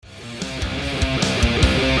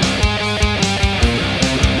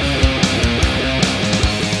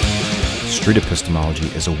street epistemology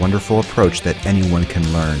is a wonderful approach that anyone can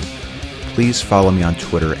learn. Please follow me on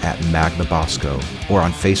Twitter at MagnaBosco or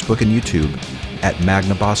on Facebook and YouTube at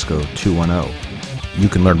MagnaBosco210. You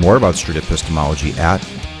can learn more about street epistemology at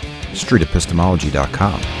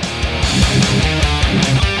streetepistemology.com.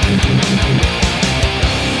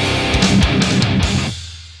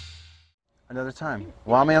 Another time.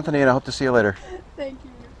 Well, I'm Anthony, and I hope to see you later. Thank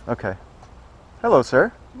you. Okay. Hello,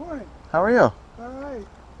 sir. Morning. How are you? All right.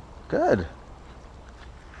 Good.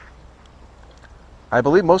 I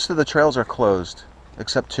believe most of the trails are closed,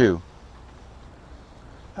 except two.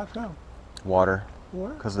 How come? Water,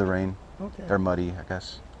 What? because of the rain. Okay. They're muddy, I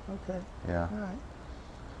guess. Okay. Yeah. All right.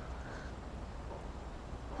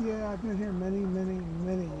 Yeah, I've been here many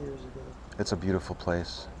years ago. It's a beautiful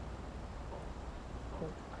place.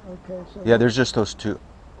 Okay, so... Yeah, there's just those two.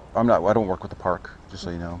 I don't work with the park, just so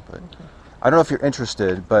you know, but Okay. I don't know if you're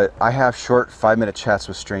interested, but I have short 5-minute chats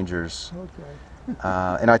with strangers, Okay.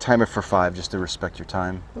 and I time it for 5 just to respect your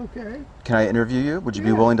time. Okay. Can I interview you? Would you be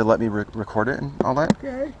Yeah. willing to let me record it and all that?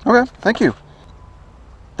 Okay. Okay, thank you.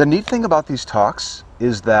 The neat thing about these talks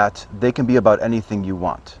is that they can be about anything you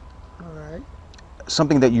want. All right.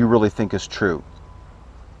 Something that you really think is true.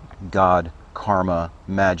 God, karma,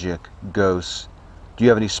 magic, ghosts. Do you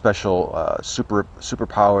have any special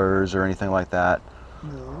superpowers or anything like that?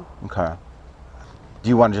 No. Okay. Do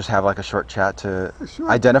you want to just have like a short chat to A short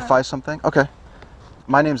identify chat. something? Okay.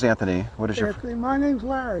 My name's Anthony. What is your... Anthony, my name's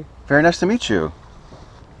Larry. Very nice to meet you.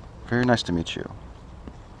 Very nice to meet you.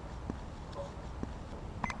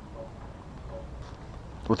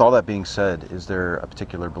 With all that being said, is there a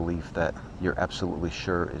particular belief that you're absolutely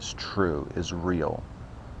sure is true, is real,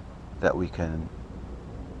 that we can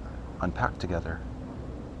unpack together?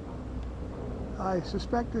 I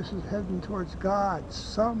suspect this is heading towards God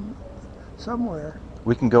somewhere.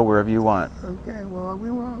 We can go wherever you want. Okay, well, we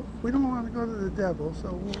don't want to go to the devil,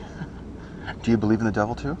 so Do you believe in the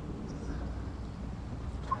devil too?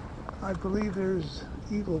 I believe there's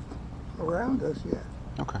evil around us yet.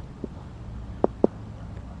 Okay.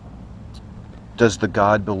 Does the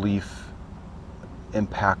God belief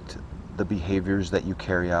impact the behaviors that you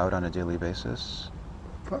carry out on a daily basis?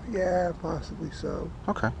 Yeah, possibly so.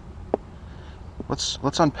 Okay.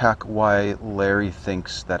 Let's unpack why Larry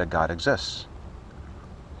thinks that a God exists.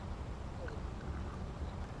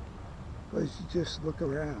 Because you just look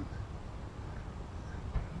around.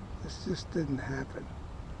 This just didn't happen,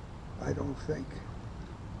 I don't think.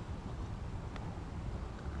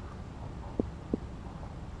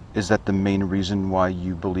 Is that the main reason why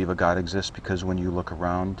you believe a God exists? Because when you look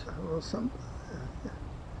around...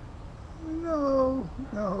 Well,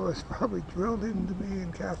 no, it's probably drilled into me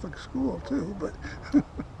in Catholic school too, but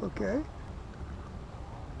okay.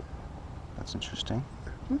 That's interesting.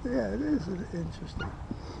 Yeah, it is interesting.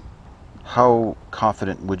 How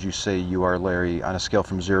confident would you say you are, Larry, on a scale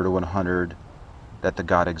from 0 to 100, that the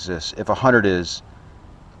God exists? If 100 is,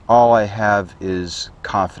 all I have is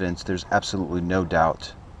confidence, there's absolutely no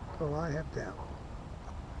doubt. Oh, I have doubt.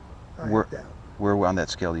 Where on that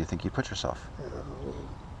scale do you think you put yourself?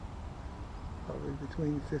 Probably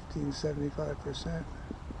between 50 and 75%.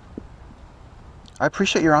 I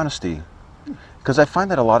appreciate your honesty, because I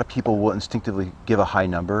find that a lot of people will instinctively give a high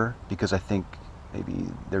number because I think maybe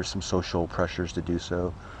there's some social pressures to do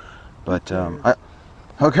so. But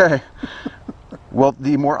okay. Well,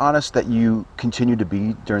 the more honest that you continue to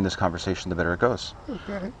be during this conversation, the better it goes.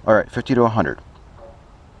 Okay. All right, 50 to 100.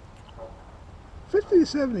 50 to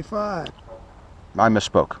 75. I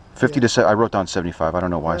misspoke. 50 Yeah. to I wrote down 75. I don't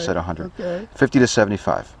know why I said 100. Okay. 50 to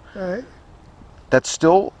 75. All right. That's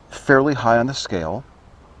still fairly high on the scale.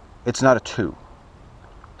 It's not a 2.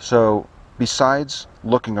 So, besides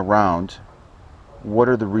looking around, what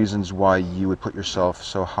are the reasons why you would put yourself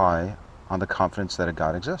so high on the confidence that a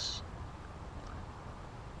God exists?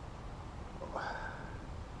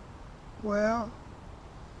 Well,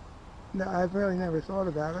 no, I've really never thought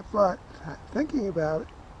about it, but thinking about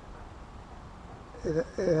it,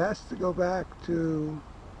 it has to go back to,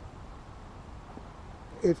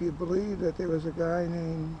 if you believe that there was a guy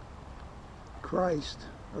named Christ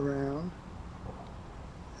around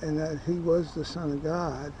and that he was the Son of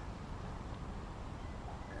God,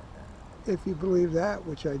 if you believe that,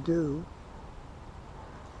 which I do,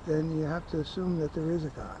 then you have to assume that there is a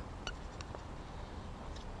God.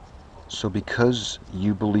 So because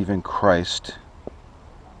you believe in Christ,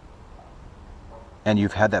 and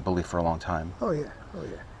you've had that belief for a long time, Oh yeah.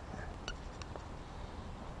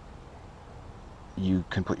 you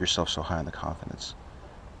can put yourself so high on the confidence.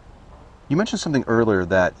 You mentioned something earlier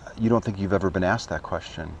that you don't think you've ever been asked that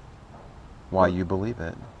question, why you believe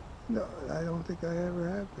it. No, I don't think I ever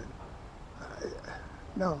have been.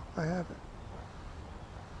 No, I haven't.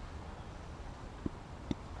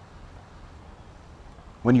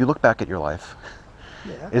 When you look back at your life,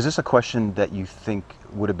 Yeah. is this a question that you think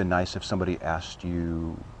would have been nice if somebody asked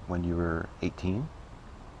you when you were 18?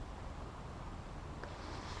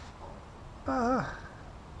 Uh,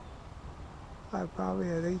 I probably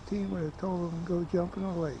at 18 would have told him to go jump in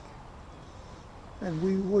a lake. And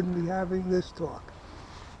we wouldn't be having this talk.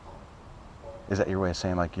 Is that your way of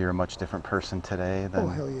saying like you're a much different person today than? Oh,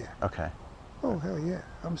 hell yeah. Okay. Oh, hell yeah.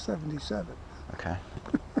 I'm 77. Okay.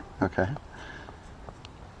 Okay.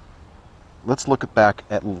 Let's look back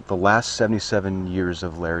at the last 77 years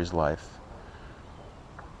of Larry's life.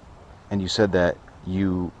 And you said that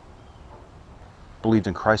you believed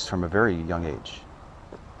in Christ from a very young age.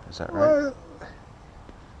 Is that right? Well,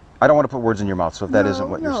 I don't want to put words in your mouth, so if that isn't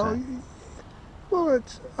what you're no. saying. Well,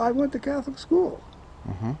 I went to Catholic school.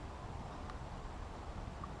 Mm-hmm.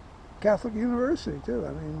 Catholic University, too.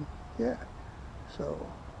 I mean, yeah. So,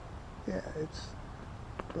 yeah,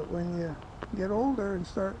 but when you get older and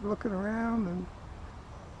start looking around, and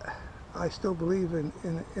I still believe in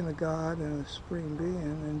a God and a supreme being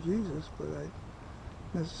and Jesus, but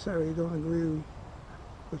I necessarily don't agree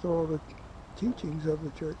with all the teachings of the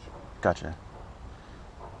church. Gotcha.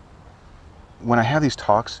 When I have these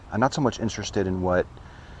talks, I'm not so much interested in what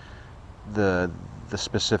the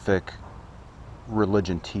specific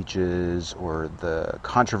religion teaches or the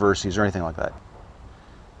controversies or anything like that.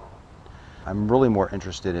 I'm really more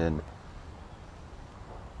interested in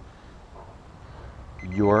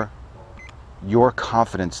your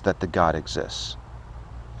confidence that the God exists.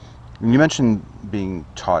 And you mentioned being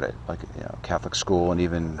taught it, like Catholic school and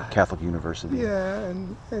even Catholic university. Yeah,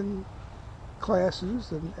 and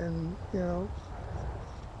classes and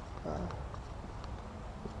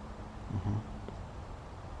Mm-hmm.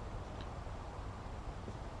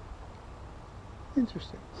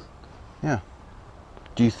 interesting. Yeah.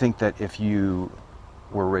 Do you think that if you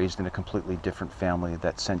were raised in a completely different family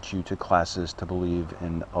that sent you to classes to believe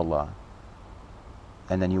in Allah,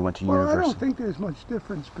 and then you went to Well, I university? don't think there's much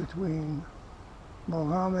difference between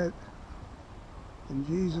Mohammed and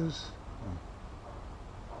Jesus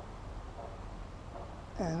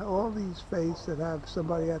and all these faiths that have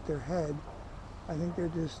somebody at their head. I think they're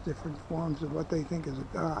just different forms of what they think is a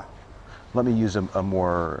God. Let me use a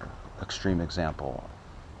more extreme example.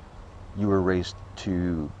 You were raised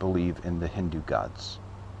to believe in the Hindu gods.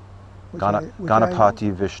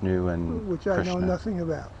 Ganapati, Vishnu, and which Krishna. I know nothing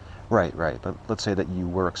about. Right. But let's say that you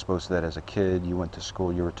were exposed to that as a kid, you went to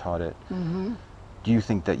school, you were taught it. Mm-hmm. Do you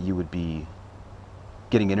think that you would be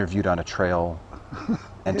getting interviewed on a trail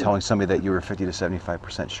and telling somebody that you were 50 to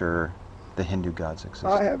 75% sure the Hindu gods exist?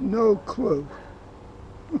 I have no clue.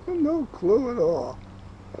 No clue at all.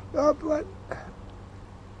 But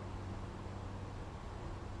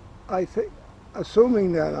I think,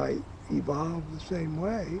 assuming that I evolved the same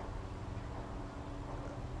way,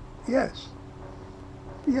 yes.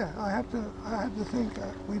 Yeah, I have to think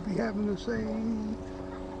that we'd be having the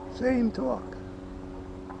same talk.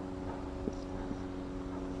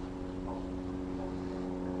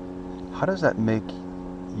 How does that make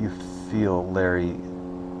you feel, Larry,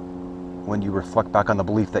 when you reflect back on the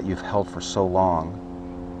belief that you've held for so long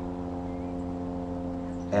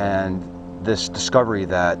and this discovery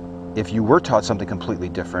that if you were taught something completely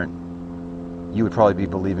different, you would probably be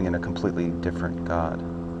believing in a completely different God?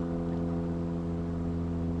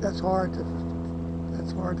 That's hard to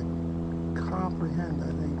comprehend, I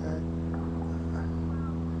think.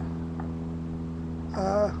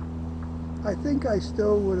 I think I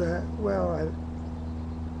still would have,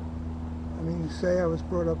 say I was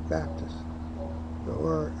brought up Baptist.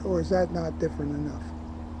 Or is that not different enough?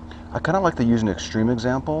 I kind of like to use an extreme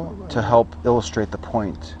example to help illustrate the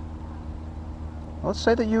point. Let's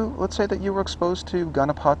say that you were exposed to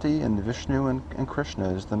Ganapati and Vishnu and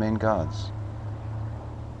Krishna as the main gods.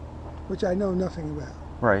 Which I know nothing about.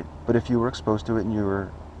 Right, but if you were exposed to it and you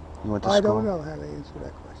went to school. I don't know how to answer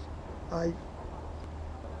that question. I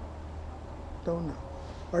don't know.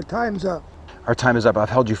 Our time's up. Our time is up. I've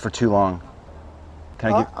held you for too long.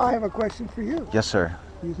 I have a question for you. Yes, sir.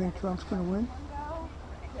 Do you think Trump's going to win?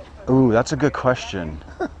 Ooh, that's a good question.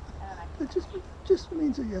 It just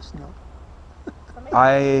means a yes, no.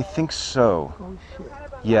 I think so. Oh, shit.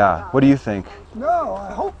 Yeah. What do you think? No,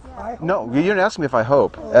 I hope No, you didn't ask me if I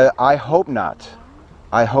hope. I hope not.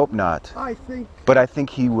 I hope not. But I think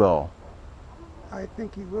he will. I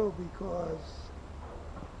think he will because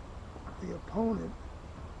the opponent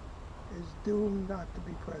is doomed not to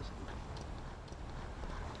be president.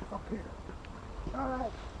 Up here. All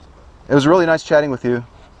right. It was really nice chatting with you.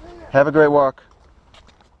 Have a great walk.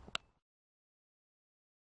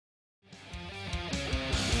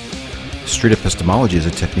 Street Epistemology is a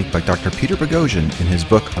technique by Dr. Peter Boghossian in his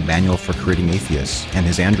book A Manual for Creating Atheists and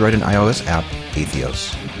his Android and iOS app,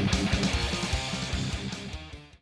 Atheos.